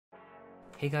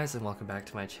Hey guys, and welcome back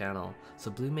to my channel.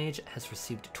 So Blue Mage has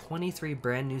received 23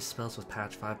 brand new spells with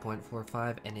patch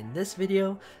 5.45, and in this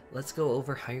video, let's go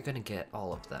over how you're going to get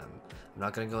all of them. I'm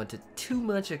not going to go into too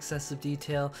much excessive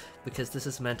detail because this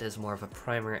is meant as more of a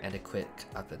primer and a quick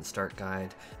up and start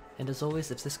guide. And as always,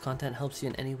 if this content helps you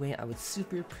in any way, I would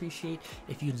super appreciate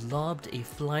if you lobbed a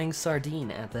flying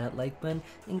sardine at that like button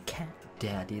and cat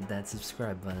daddied that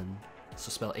subscribe button. So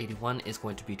spell 81 is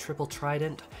going to be triple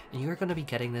Trident, and you're going to be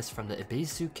getting this from the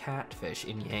Evyx catfish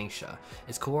in Yangsha.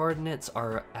 Its coordinates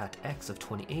are at X of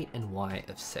 28 and Y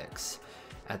of 6.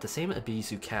 At the same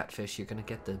Evyx catfish, you're going to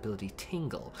get the ability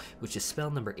Tingle, which is spell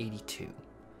number 82.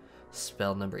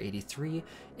 Spell number 83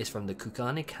 is from the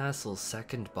Kugane Castle's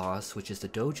second boss, which is the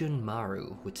Dojun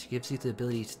Maru, which gives you the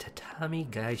ability Tatami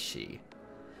Gaeshi.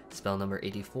 Spell number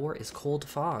 84 is Cold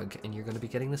Fog, and you're going to be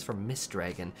getting this from Mist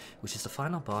Dragon, which is the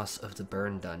final boss of the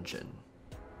Burn Dungeon.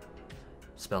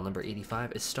 Spell number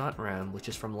 85 is Stotram, which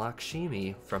is from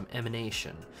Lakshmi from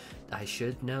Emanation. I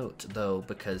should note, though,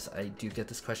 because I do get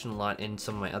this question a lot in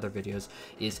some of my other videos,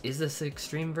 is this the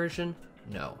extreme version?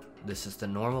 No, this is the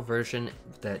normal version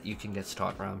that you can get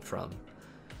Stotram from.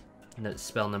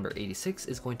 Spell number 86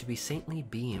 is going to be Saintly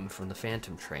Beam from the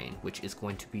Phantom Train, which is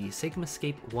going to be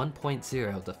Sigmascape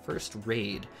 1.0, the first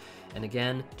raid. And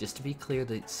again, just to be clear,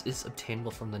 this is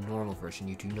obtainable from the normal version.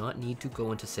 You do not need to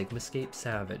go into Sigmascape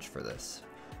Savage for this.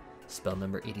 Spell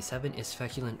number 87 is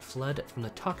Feculent Flood from the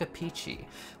Takapichi,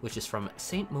 which is from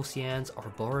St. Mosian's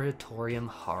Arboretorium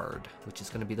Hard, which is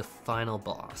going to be the final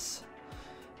boss.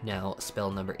 Now,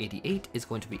 spell number 88 is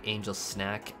going to be Angel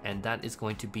Snack, and that is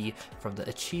going to be from the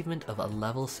achievement of a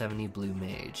level 70 Blue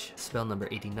Mage. Spell number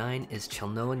 89 is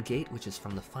Chelonian Gate, which is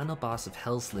from the final boss of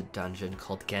Hell's Lid dungeon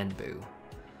called Genbu.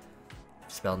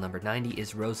 Spell number 90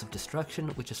 is Rose of Destruction,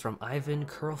 which is from Ivan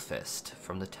Curlfist,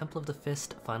 from the Temple of the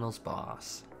Fist finals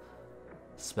boss.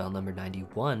 Spell number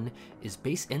 91 is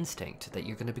Base Instinct, that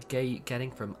you're going to be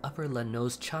getting from Upper La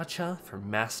Nose Cha-Cha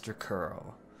from Master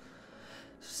Curl.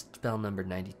 Spell number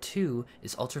 92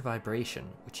 is Ultravibration,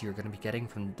 which you're going to be getting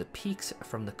from the peaks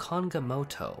from the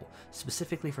Kongamoto,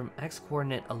 specifically from X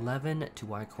coordinate 11 to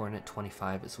Y coordinate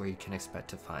 25 is where you can expect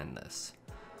to find this.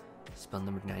 Spell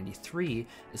number 93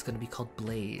 is going to be called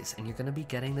Blaze, and you're going to be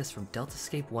getting this from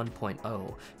Deltascape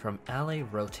 1.0 from Ale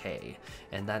Rote,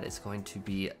 and that is going to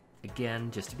be,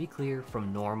 again, just to be clear,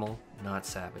 from normal, not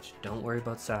savage. Don't worry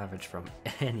about savage from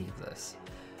any of this.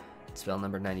 Spell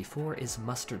number 94 is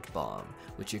Mustard Bomb,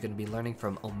 which you're going to be learning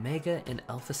from Omega in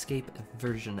Alphascape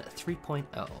version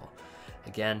 3.0.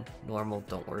 Again, normal,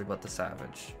 don't worry about the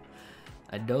savage.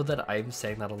 I know that I'm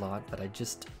saying that a lot, but I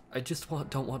just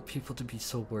don't want people to be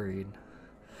so worried.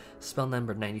 Spell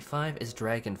number 95 is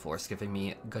Dragon Force, giving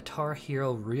me Guitar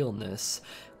Hero Realness,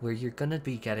 where you're going to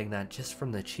be getting that just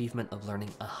from the achievement of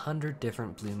learning 100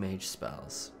 different Blue Mage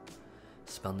spells.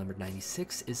 Spell number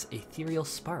 96 is Ethereal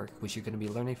Spark, which you're going to be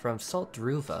learning from Salt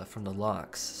Druva from the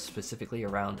Locks, specifically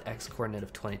around X coordinate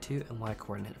of 22 and Y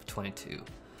coordinate of 22.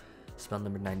 Spell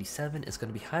number 97 is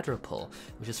going to be Hydropole,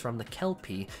 which is from the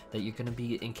Kelpie that you're going to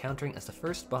be encountering as the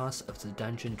first boss of the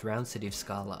dungeon Drowned City of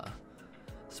Scala.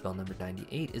 Spell number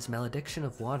 98 is Malediction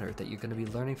of Water that you're going to be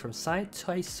learning from Sai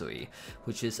Taisui,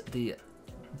 which is the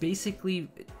basically,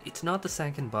 it's not the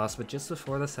second boss, but just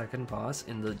before the second boss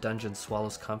in the dungeon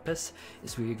Swallow's Compass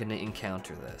is where you're going to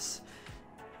encounter this.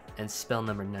 And spell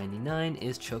number 99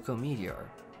 is Choco Meteor.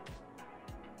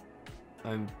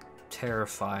 I'm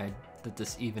terrified that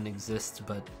this even exists,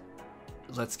 but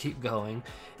let's keep going.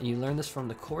 And you learn this from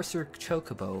the Courser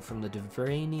Chocobo from the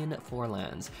Devranian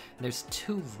Forelands. And there's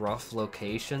two rough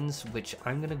locations, which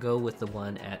I'm going to go with the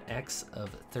one at X of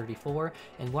 34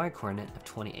 and Y coordinate of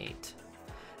 28.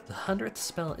 The 100th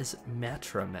spell is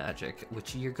Matra Magic,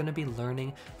 which you're going to be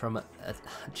learning from an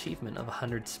achievement of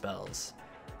 100 spells.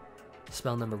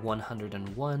 Spell number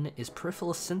 101 is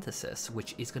Peripheral Synthesis,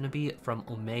 which is going to be from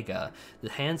Omega,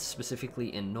 the hands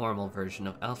specifically in normal version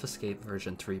of Alphascape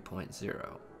version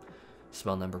 3.0.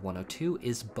 Spell number 102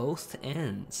 is Both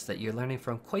Ends, that you're learning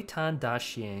from Koitan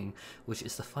Daxiang, which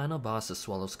is the final boss of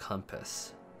Swallow's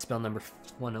Compass. Spell number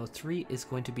 103 is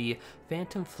going to be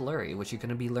Phantom Flurry, which you're going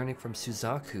to be learning from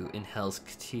Suzaku in Hell's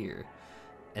Katir.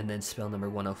 And then spell number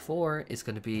 104 is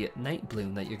going to be Night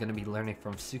Bloom, that you're going to be learning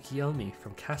from Tsukiyomi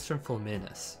from Castrum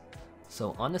Fulminus.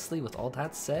 So honestly, with all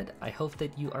that said, I hope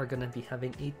that you are going to be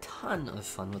having a ton of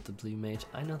fun with the Blue Mage.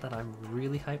 I know that I'm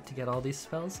really hyped to get all these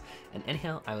spells, and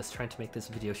anyhow, I was trying to make this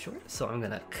video short, so I'm going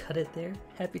to cut it there.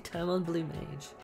 Happy time on Blue Mage!